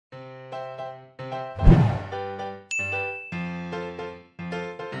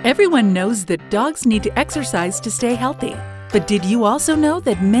Everyone knows that dogs need to exercise to stay healthy. But did you also know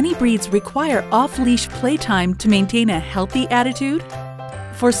that many breeds require off-leash playtime to maintain a healthy attitude?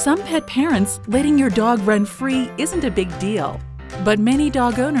 For some pet parents, letting your dog run free isn't a big deal. But many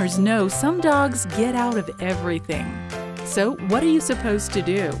dog owners know some dogs get out of everything. So what are you supposed to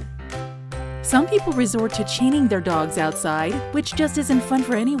do? Some people resort to chaining their dogs outside, which just isn't fun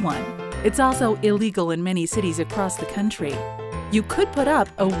for anyone. It's also illegal in many cities across the country. You could put up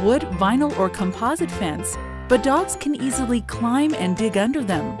a wood, vinyl, or composite fence, but dogs can easily climb and dig under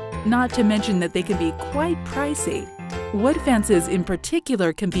them, not to mention that they can be quite pricey. Wood fences in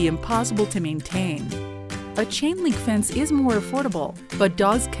particular can be impossible to maintain. A chain link fence is more affordable, but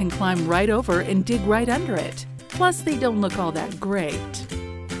dogs can climb right over and dig right under it. Plus, they don't look all that great.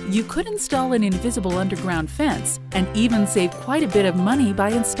 You could install an invisible underground fence and even save quite a bit of money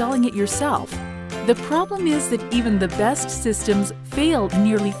by installing it yourself. The problem is that even the best systems fail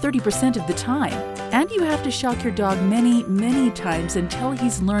nearly 30% of the time, and you have to shock your dog many times until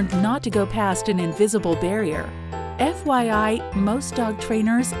he's learned not to go past an invisible barrier. FYI, most dog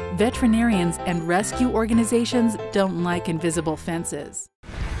trainers, veterinarians, and rescue organizations don't like invisible fences.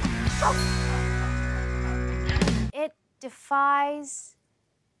 It defies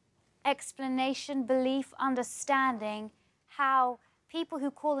explanation, belief, understanding how people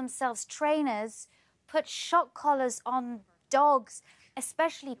who call themselves trainers put shock collars on dogs,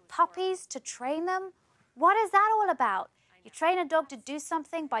 especially puppies, to train them. What is that all about? You train a dog to do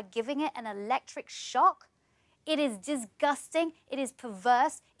something by giving it an electric shock? It is disgusting, it is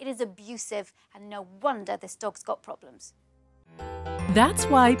perverse, it is abusive, and no wonder this dog's got problems. That's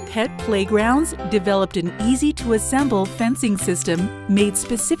why Pet Playgrounds developed an easy-to-assemble fencing system made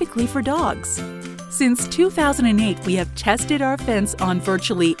specifically for dogs. Since 2008, we have tested our fence on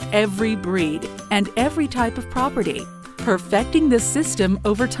virtually every breed and every type of property, perfecting this system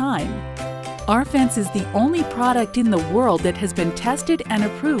over time. Our fence is the only product in the world that has been tested and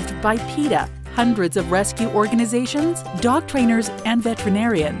approved by PETA, hundreds of rescue organizations, dog trainers, and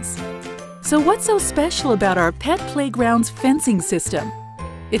veterinarians. So what's so special about our Pet Playgrounds fencing system?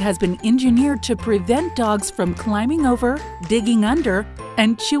 It has been engineered to prevent dogs from climbing over, digging under,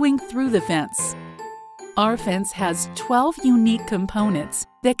 and chewing through the fence. Our fence has 12 unique components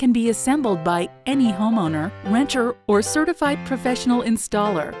that can be assembled by any homeowner, renter, or certified professional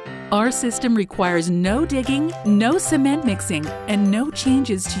installer. Our system requires no digging, no cement mixing, and no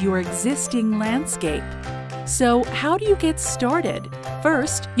changes to your existing landscape. So how do you get started?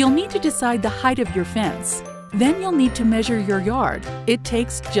 First, you'll need to decide the height of your fence. Then you'll need to measure your yard. It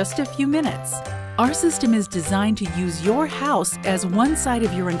takes just a few minutes. Our system is designed to use your house as one side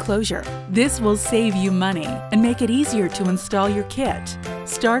of your enclosure. This will save you money and make it easier to install your kit.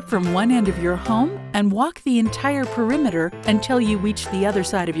 Start from one end of your home and walk the entire perimeter until you reach the other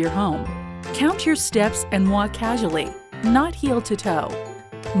side of your home. Count your steps and walk casually, not heel to toe.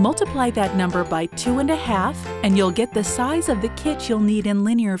 Multiply that number by 2.5 and you'll get the size of the kit you'll need in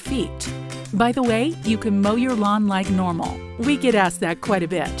linear feet. By the way, you can mow your lawn like normal. We get asked that quite a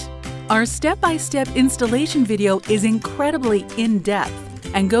bit. Our step-by-step installation video is incredibly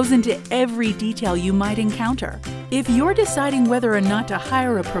in-depth and goes into every detail you might encounter. If you're deciding whether or not to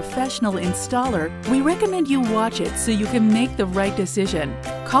hire a professional installer, we recommend you watch it so you can make the right decision.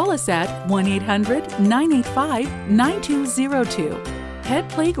 Call us at 1-800-985-9202. Pet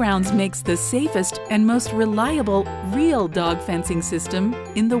Playgrounds makes the safest and most reliable real dog fencing system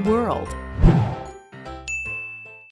in the world.